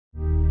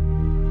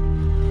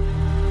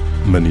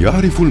من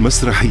يعرف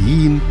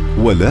المسرحيين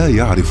ولا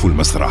يعرف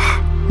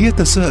المسرح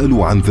يتساءل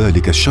عن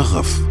ذلك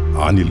الشغف،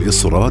 عن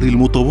الإصرار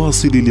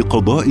المتواصل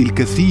لقضاء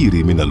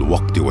الكثير من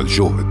الوقت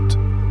والجهد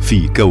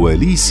في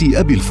كواليس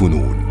أبي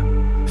الفنون.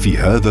 في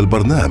هذا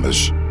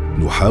البرنامج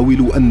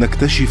نحاول أن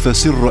نكتشف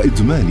سر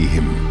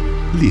إدمانهم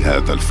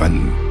لهذا الفن،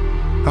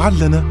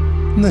 علنا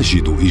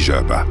نجد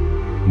إجابة.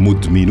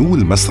 مدمنو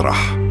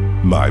المسرح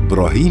مع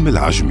إبراهيم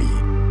العجمي،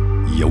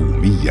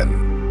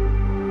 يومياً.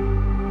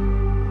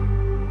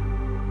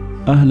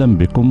 أهلا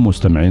بكم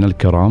مستمعينا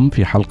الكرام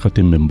في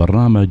حلقة من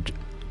برنامج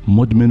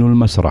مدمن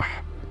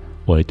المسرح،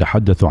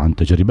 ويتحدث عن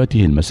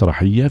تجربته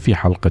المسرحية في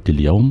حلقة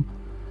اليوم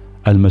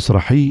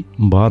المسرحي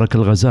مبارك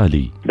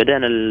الغزالي.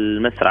 بدأنا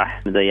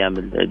المسرح من أيام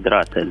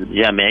الدراسة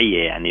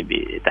الجامعية يعني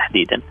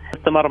تحديدا،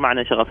 استمر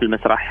معنا شغف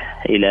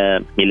المسرح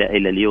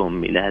إلى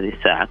اليوم، إلى هذه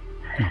الساعة.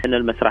 أن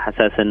المسرح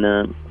أساسا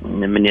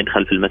من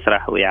يدخل في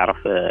المسرح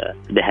ويعرف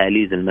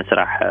دهاليز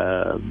المسرح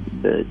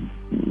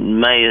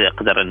ما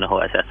يقدر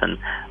أنه أساسا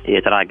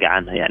يتراجع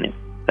عنها يعني.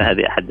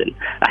 فهذه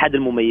أحد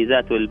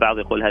المميزات، والبعض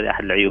يقول هذه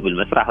أحد العيوب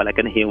المسرح،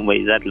 ولكن هي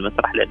مميزات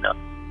المسرح لأنه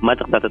ما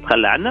تقدر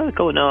تتخلى عنه،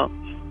 كونه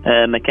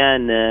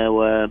مكان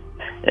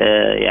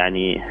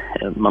يعني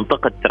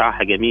منطقة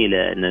راحة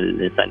جميلة أن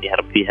الإنسان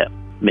يهرب فيها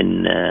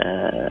من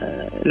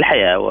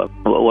الحياة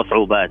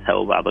وصعوباتها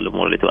وبعض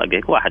الأمور اللي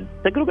تواجهك. واحد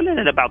تجربة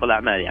لنا بعض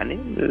الأعمال يعني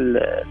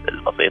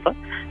البسيطة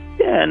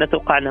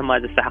نتوقع أنها ما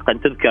تستحق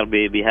أن تذكر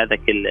بهذا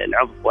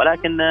العمق،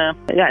 ولكن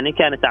يعني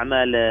كانت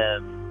أعمال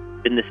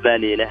بالنسبة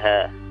لي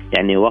لها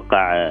يعني وقع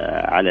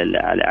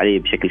علي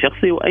بشكل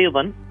شخصي.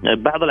 وأيضا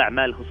بعض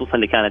الأعمال خصوصا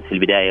اللي كانت في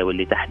البداية،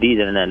 واللي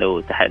تحديدا أنا لو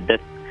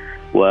تحدثت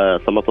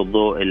وسلط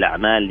الضوء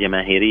الأعمال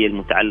الجماهيرية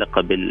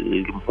المتعلقة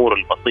بالجمهور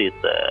البسيط،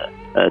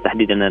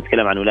 تحديدا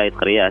نتكلم عن ولاية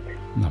قريات،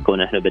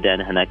 كون احنا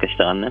بدأنا هناك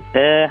اشتغلنا.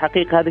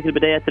 حقيقة هذه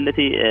البدايات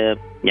التي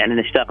يعني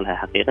نشتاق لها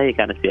حقيقة هي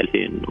كانت في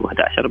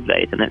 2011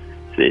 بدايتنا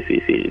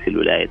في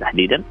الولاية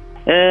تحديدا.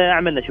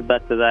 عملنا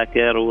شباك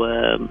تذاكر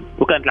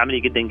وكانت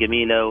العملية جدا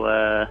جميلة،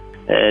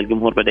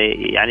 والجمهور بدأ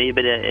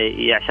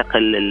يعشق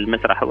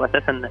المسرح.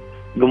 وأساسا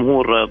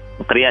جمهور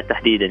قريات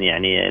تحديدا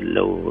يعني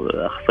لو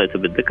أخصيته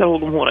بالذكر هو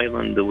جمهور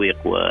أيضا ذويق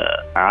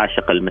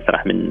وعاشق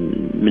المسرح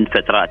من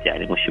فترات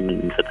يعني، مش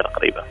من فترة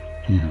قريبة.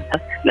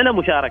 لنا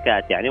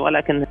مشاركات يعني،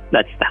 ولكن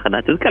لا تستحق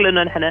أنها تذكر،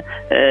 لأنه نحن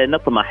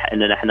نطمح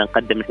أنه نحن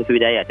نقدم في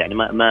بدايات يعني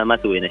ما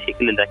سوينا شيء،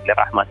 كل اللي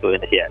راح ما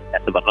سوينا شيء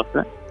نعتبر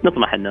نفسنا،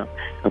 نطمح أنه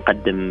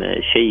نقدم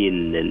الشيء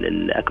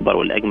الأكبر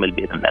والأجمل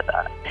بإذن الله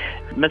تعالى.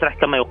 المسرح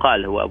كما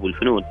يقال هو أبو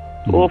الفنون،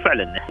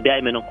 وفعلا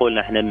دائما نقول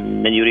نحن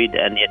من يريد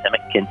أن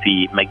يتمكن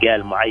في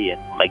مجال معين،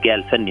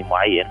 مجال فني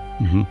معين،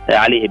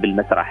 عليه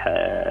بالمسرح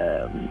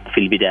في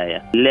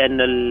البداية،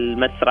 لأن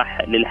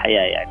المسرح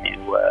للحياة يعني،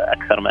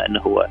 وأكثر ما أنه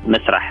هو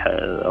مسرح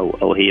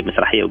أو هي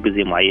مسرحية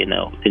وجزء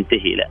معينة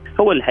وتنتهي، لا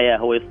هو الحياة،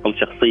 هو يصقل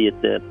شخصية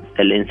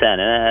الإنسان.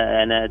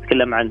 أنا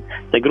أتكلم عن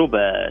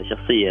تجربة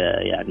شخصية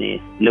يعني،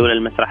 لولا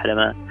المسرح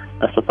لما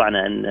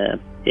استطعنا أن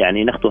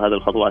يعني نخطو هذه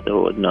الخطوات،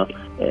 هو أنه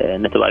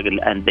نتواجد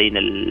الآن بين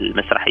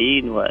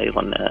المسرحيين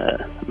وأيضا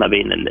ما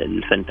بين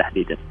الفن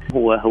تحديدا.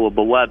 هو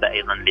بوابة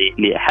أيضا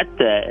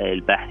حتى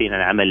الباحثين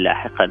عن عمل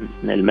لاحقا.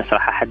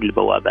 المسرح أحد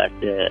البوابات،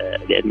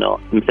 لأنه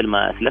مثل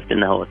ما أسلفت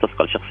أنه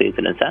تصقل شخصية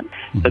الإنسان،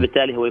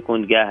 فبالتالي هو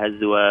يكون جاهز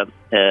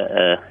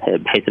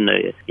بحيث أنه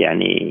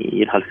يعني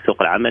يدخل في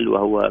سوق العمل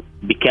وهو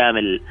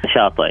بكامل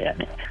نشاطه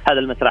يعني. هذا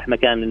المسرح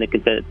مكان أنك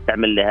أنت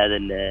تعمل لهذا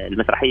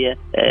المسرحية،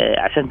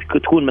 عشان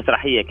تكون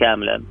مسرحية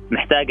كاملة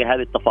محتاجة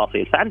هذه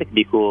التفاصيل. فعندك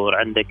ديكور،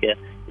 عندك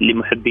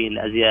لمحبين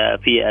الأزياء،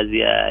 في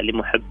أزياء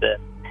لمحب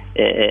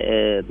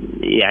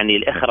يعني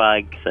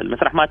الإخراج.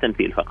 المسرح ما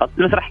تمثيل فقط،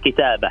 المسرح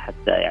كتابة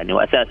حتى يعني،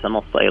 وأساسا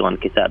نص أيضا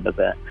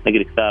كتابة.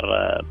 نقدر كثار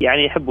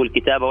يعني يحبوا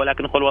الكتابة،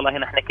 ولكن نقول والله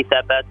نحن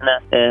كتاباتنا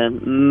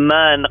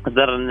ما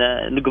نقدر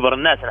نجبر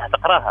الناس أنها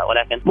تقراها،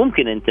 ولكن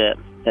ممكن أنت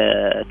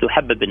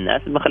تحبب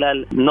الناس من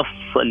خلال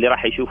النص اللي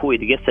راح يشوفوه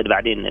يتجسد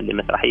بعدين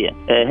المسرحية.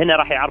 هنا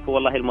راح يعرفوا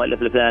والله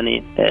المؤلف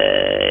الفلاني،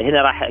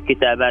 هنا راح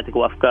كتاباتك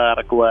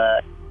وأفكارك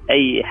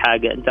أي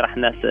حاجة أنت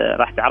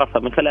راح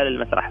تعرفها من خلال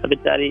المسرح.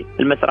 فبالتالي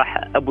المسرح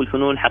أبو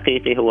الفنون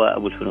حقيقي، هو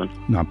أبو الفنون.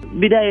 نعم.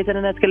 بداية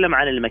أنا أتكلم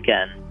عن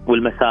المكان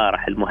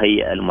والمسارح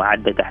المهيئة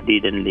المعدة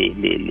تحديدا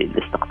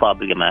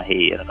لاستقطاب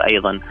الجماهير،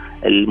 أيضا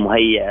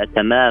المهيئة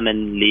تماما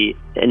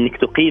لأنك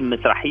تقيم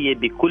مسرحية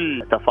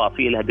بكل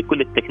تفاصيلها،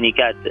 بكل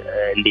التكنيكات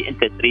اللي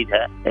أنت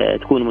تريدها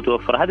تكون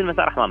متوفرة. هذه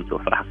المسارح ما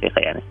متوفرة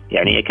حقيقة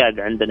يعني يكاد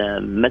عندنا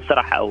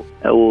مسرح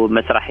أو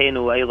مسرحين،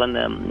 وأيضا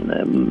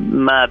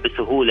ما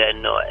بسهولة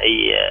أنه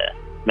أي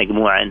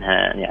مجموعة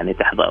انها يعني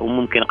تحظى،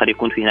 وممكن قد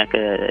يكون في هناك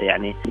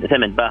يعني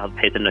ثمن باهظ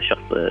بحيث انه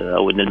الشخص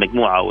او ان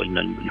المجموعة او ان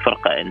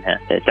الفرقة انها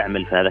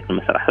تعمل في هذا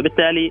المسرح.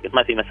 فبالتالي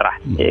ما في مسرح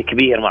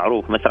كبير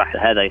معروف،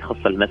 مسرح هذا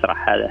يخص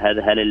المسرح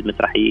هذا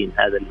للمسرحيين،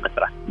 هذا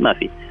المسرح ما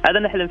في. هذا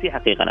نحلم فيه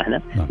حقيقة،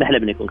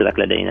 نحلم ان يكون كذلك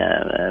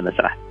لدينا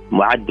مسرح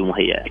معد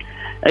ومهيأ.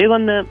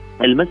 ايضا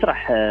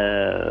المسرح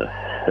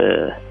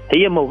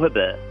هي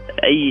موهبة،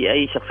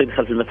 اي شخص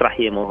يدخل في المسرح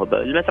هي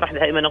موهبة. المسرح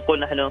دائما نقول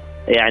نحن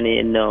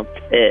يعني انه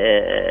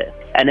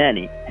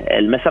اناني.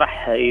 المسرح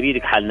المسرح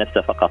يريدك حال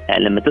نفسه فقط.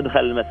 يعني لما تدخل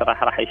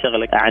المسرح راح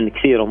يشغلك عن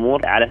كثير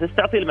امور على اساس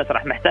تعطي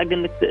المسرح، محتاج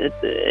انك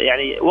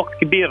يعني وقت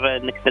كبير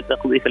انك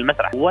تقضيه في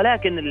المسرح.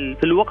 ولكن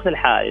في الوقت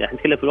الحالي نحن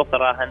نتكلم في الوقت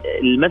الراهن،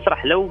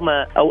 المسرح لو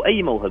ما او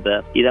اي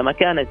موهبه اذا ما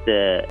كانت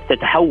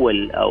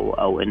تتحول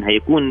او انها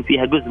يكون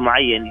فيها جزء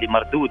معين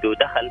لمردود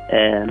ودخل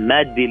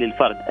مادي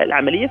للفرد،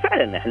 العمليه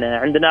فعلا احنا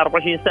عندنا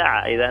 24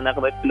 ساعه، اذا انا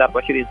قضيت في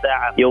 24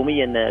 ساعه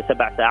يوميا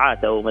 7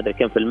 ساعات او ما ادري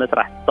كم في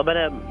المسرح، طب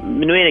انا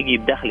من وين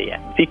اجيب دخلي؟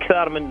 يعني في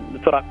كثار من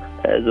فرق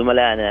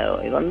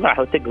زملائنا ايضا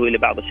راحوا تقوي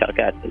لبعض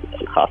الشركات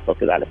الخاصه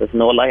كذا على اساس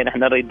انه والله نحن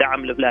نريد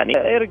دعم الفلاني،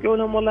 يرجعون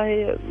لهم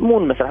والله مو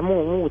المسرح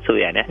مو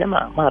تسوي، يعني احنا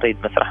ما نريد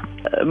مسرح،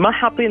 ما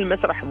حاطين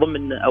المسرح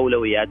ضمن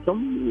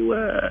اولوياتهم.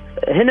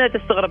 وهنا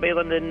تستغرب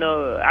ايضا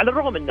انه على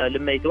الرغم انه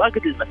لما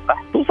يتواجد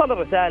المسرح توصل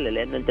الرساله،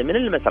 لان انت من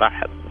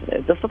المسرح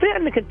تستطيع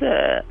انك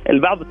انت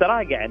البعض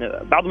تراجع. يعني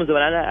بعض من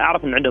زملائنا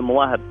اعرف ان عندهم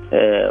مواهب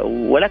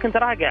ولكن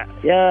تراجع،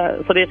 يا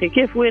صديقي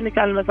كيف وينك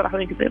على المسرح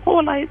وين كنت؟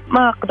 والله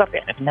ما قدرت،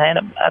 يعني في النهايه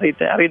انا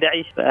اريد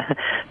اعيش.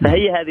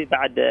 فهي هذه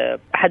بعد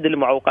احد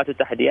المعوقات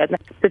والتحديات،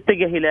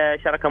 تتجه الى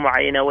شركه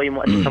معينه او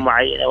مؤسسه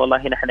معينه،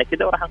 والله نحن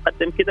كذا وراح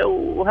نقدم كذا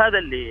وهذا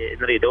اللي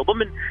نريده،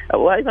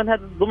 وايضا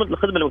هذا ضمن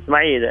الخدمه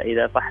المجتمعيه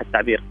اذا صح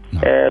التعبير.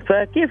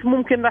 فكيف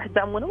ممكن راح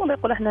تدعمونا؟ والله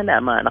يقول احنا لا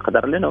ما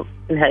نقدر، لانه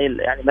النهايه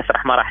يعني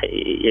المسرح ما راح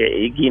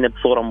يجينا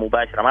بصوره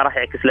مباشره، ما راح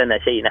يعكس لنا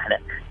شيء نحن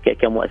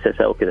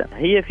كمؤسسه وكذا.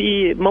 هي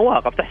في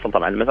مواقف تحصل،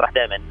 طبعا المسرح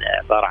دائما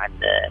عباره عن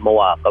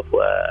مواقف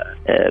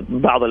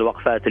وبعض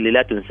الوقفات اللي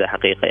لا تنسى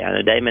حقيقه.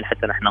 يعني دائما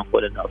حتى نحن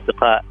نقول ان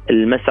اصدقاء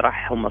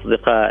المسرح هم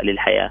اصدقاء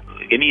للحياه،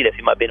 جميله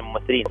فيما بين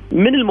الممثلين.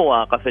 من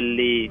المواقف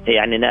اللي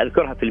يعني انا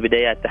اذكرها في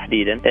البدايات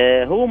تحديدا،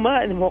 هو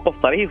ما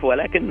موقف طريف،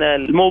 ولكن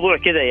الموضوع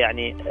كذا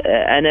يعني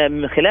انا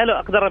من خلاله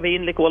اقدر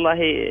ابين لك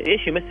والله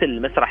ايش يمثل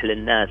المسرح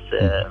للناس.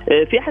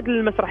 في احد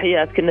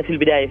المسرحيات كنا في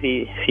البدايه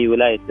في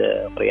ولايه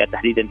قريات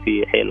تحديدا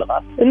في حي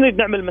الغاز، نريد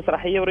نعمل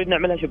مسرحيه وريد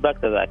نعملها شباك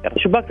تذاكر.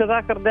 شباك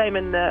تذاكر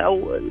دائما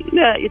او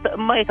لا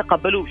ما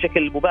يتقبلوه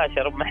بشكل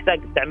مباشر، محتاج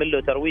تعمل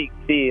له ترويج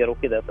كثير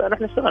وكذا.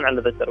 فنحن اشتغلنا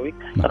على هذا الترويج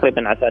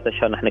تقريبا على 3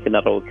 أشهر نحن كنا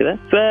نروج كذا.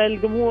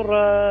 فالجمهور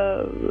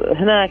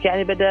هناك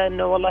يعني بدا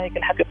انه والله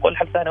كل حد يقول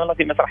حد ثاني والله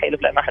في مسرحيه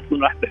الفلانيه راح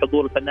تكون راح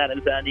بحضور الفنانه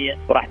الفلانيه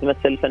وراح تمثل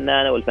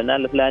الفنانه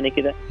والفنان الفلاني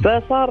كذا.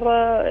 فصار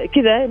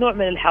كذا نوع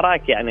من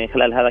الحراك يعني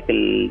خلال هذاك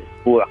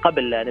الاسبوع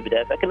قبل لا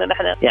نبدا. فكنا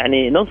نحن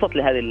يعني ننصت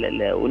لهذه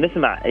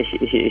ونسمع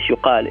ايش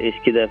يقال ايش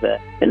كذا،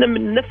 فإن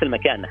من نفس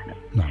المكان نحن.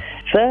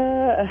 ف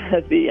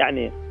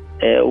يعني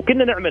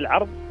وكنا نعمل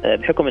عرض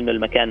بحكم انه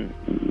المكان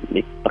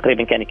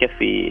تقريبا كان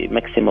يكفي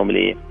ماكسيموم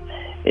ل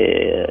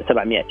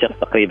 700 شخص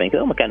تقريبا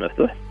كذا، ومكان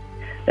مفتوح.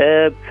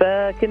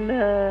 فكنا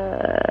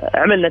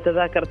عملنا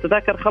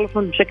تذاكر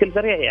خلصنا بشكل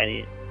سريع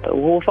يعني،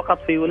 وهو فقط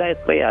في ولاية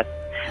قريات.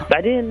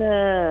 بعدين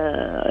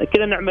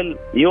كنا نعمل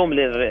يوم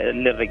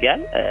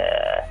للرجال،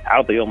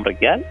 عرض يوم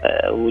رجال،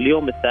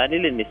 واليوم الثاني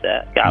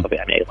للنساء كعرض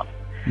يعني أيضا.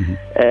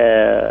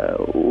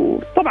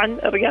 وطبعا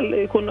الرجال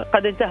يكون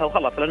قد انتهى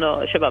وخلص،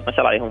 لأنه شباب ما شاء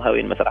الله عليهم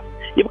هاويين مسرح.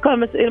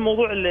 يبقى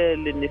الموضوع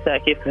للنساء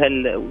كيف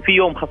في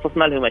يوم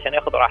خصصنا لهم عشان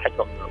ياخذوا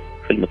راحتهم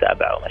في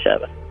المتابعة وما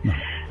شابه.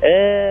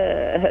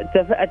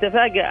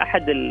 أتفاجأ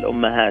أحد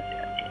الأمهات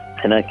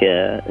يعني هناك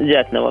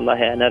جاتنا،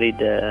 والله أنا أريد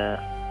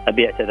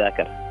أبيع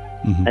تذاكر،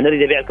 أنا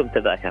أريد أبيع لكم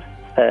تذاكر.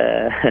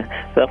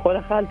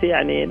 فأقول خالتي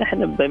يعني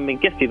نحن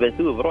بنكفي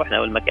بنسوي بروحنا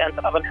والمكان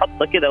ترى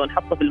بنحطه كذا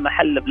ونحطه في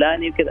المحل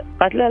الفلاني وكذا.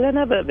 قالت لا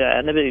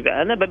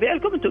أنا ببيع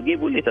لكم أنتوا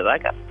جيبوا لي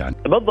تذاكر يعني.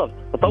 بالضبط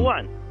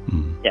تطوعا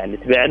يعني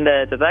تبيع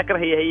لنا تذاكر.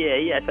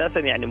 هي أساسا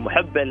يعني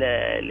محبة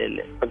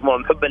مجموعة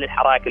محبة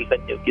للحراك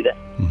الفني وكذا.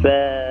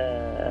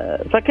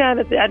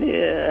 فكانت يعني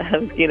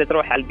مسكينة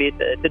تروح على البيت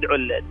تدعو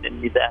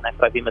النساء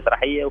هناك في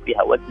مسرحية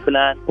وفيها ولد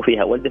فلان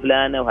وفيها ولد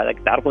فلانة وهذا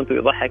تعرفون أنتوا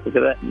يضحك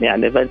وكذا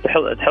يعني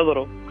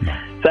تحضروا.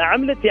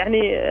 فعملت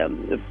يعني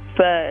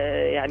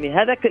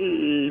هذاك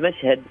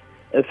المشهد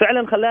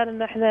فعلا خلانا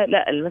ان احنا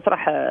لا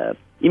المسرح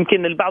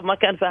يمكن البعض ما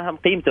كان فاهم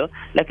قيمته،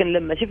 لكن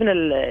لما شفنا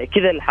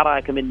كذا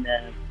الحراك من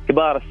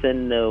كبار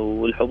السن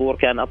والحضور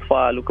كان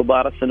اطفال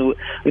وكبار السن،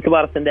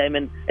 والكبار السن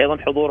دائما ايضا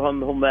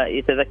حضورهم هم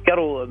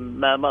يتذكروا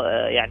ما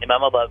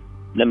مضى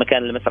لما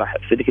كان المسرح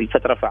في ذيك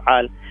الفترة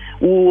فعال،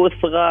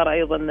 والصغار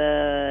ايضا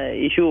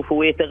يشوفوا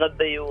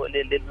ويتغذوا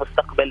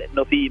للمستقبل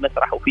انه في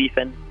مسرح وفي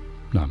فن.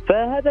 نعم.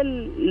 فهذا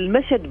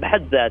المشهد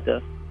بحد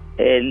ذاته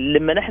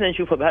لما نحن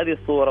نشوفه بهذه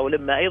الصورة،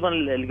 ولما أيضا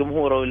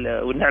الجمهور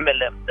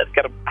ونعمل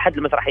أذكر أحد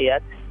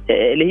المسرحيات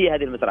اللي هي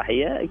هذه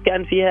المسرحية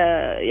كان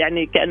فيها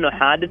يعني كأنه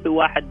حادث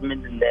وواحد من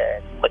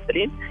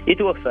الممثلين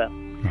يتوفى.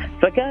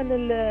 فكان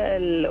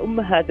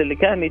الأمهات اللي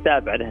كان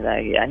يتابعنا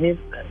هناك يعني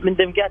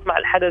مندمجات مع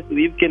الحدث،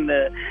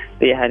 ويمكن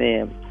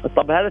يعني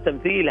طب هذا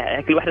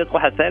تمثيل، كل واحدة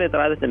تروح على الثانية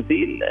ترى هذا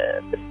تمثيل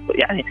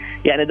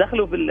يعني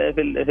دخلوا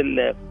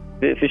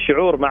في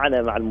الشعور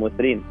معنا مع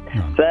الممثلين.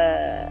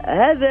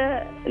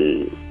 فهذا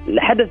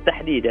الحدث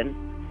تحديدا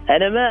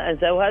أنا ما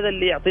أنسى، وهذا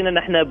اللي يعطينا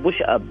نحن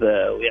بوش أب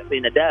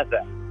ويعطينا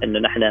دافع إنه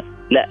نحن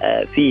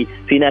لا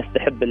في ناس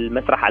تحب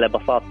المسرح على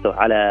بساطته،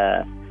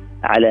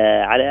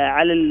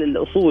 على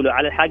الأصول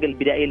وعلى الحاجة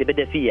البدائية اللي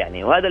بدأ فيه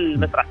يعني. وهذا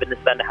المسرح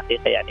بالنسبة لنا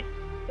حقيقة يعني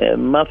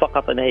ما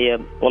فقط أن هي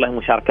والله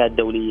مشاركات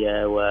دولية،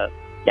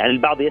 يعني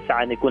البعض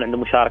يسعى أن يكون عنده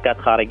مشاركات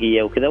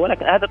خارجية وكذا،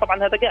 ولكن هذا طبعا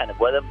هذا جانب،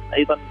 وهذا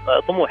أيضا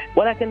طموح.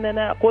 ولكن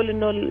أنا أقول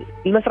أنه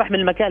المسرح من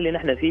المكان اللي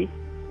نحن فيه،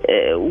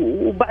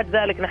 وبعد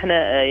ذلك نحن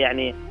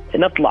يعني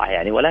نطلع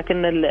يعني،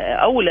 ولكن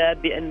الأولى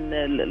بأن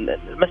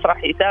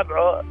المسرح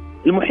يتابعه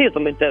المحيط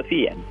اللي انت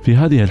فيه يعني. في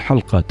هذه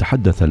الحلقة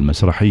تحدث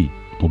المسرحي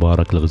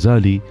مبارك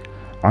الغزالي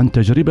عن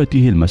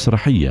تجربته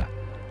المسرحية،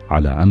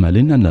 على أمل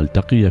أن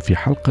نلتقي في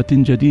حلقة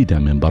جديدة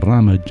من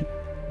برنامج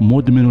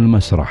مدمن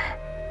المسرح.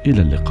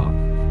 إلى اللقاء.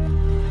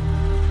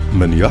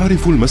 من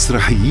يعرف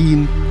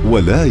المسرحيين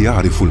ولا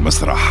يعرف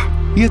المسرح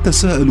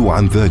يتساءل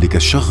عن ذلك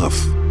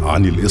الشغف،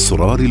 عن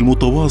الإصرار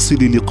المتواصل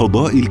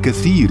لقضاء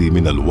الكثير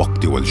من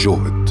الوقت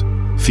والجهد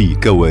في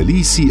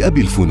كواليس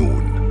أبي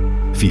الفنون.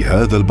 في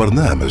هذا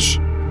البرنامج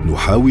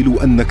نحاول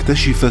أن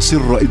نكتشف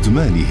سر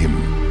إدمانهم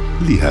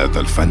لهذا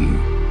الفن،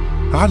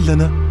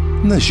 علنا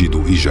نجد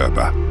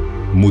إجابة.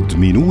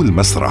 مدمنو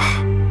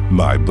المسرح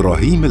مع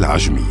إبراهيم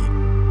العجمي،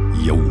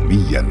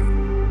 يومياً.